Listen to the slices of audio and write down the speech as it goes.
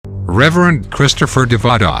Reverend Christopher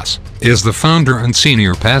Devadass is the founder and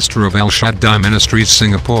senior pastor of El-Shaddai Ministries,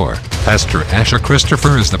 Singapore. Pastor Asha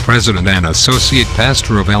Christopher is the president and associate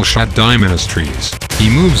pastor of El-Shaddai Ministries. He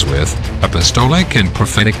moves with apostolic and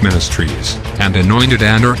prophetic ministries, and anointed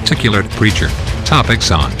and articulate preacher. Topics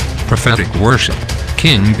on prophetic worship,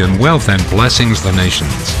 kingdom wealth and blessings the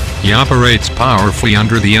nations. He operates powerfully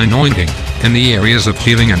under the anointing in the areas of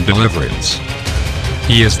healing and deliverance.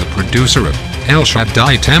 He is the producer of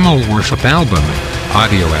El-Shaddai Tamil worship album,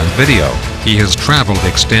 audio and video. He has traveled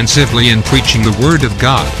extensively in preaching the Word of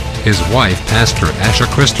God. His wife, Pastor Asha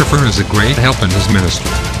Christopher, is a great help in his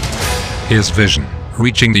ministry. His vision,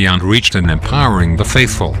 reaching the unreached and empowering the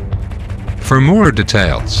faithful. For more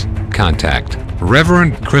details, contact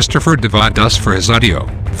Reverend Christopher Devadass for his audio,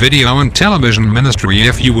 video and television ministry.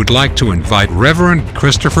 If you would like to invite Reverend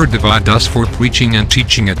Christopher Devadass for preaching and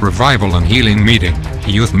teaching at revival and healing meeting,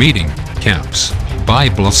 youth meeting, camps,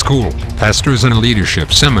 Bible school, pastors and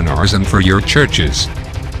leadership seminars, and for your churches,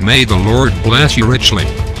 may the Lord bless you richly.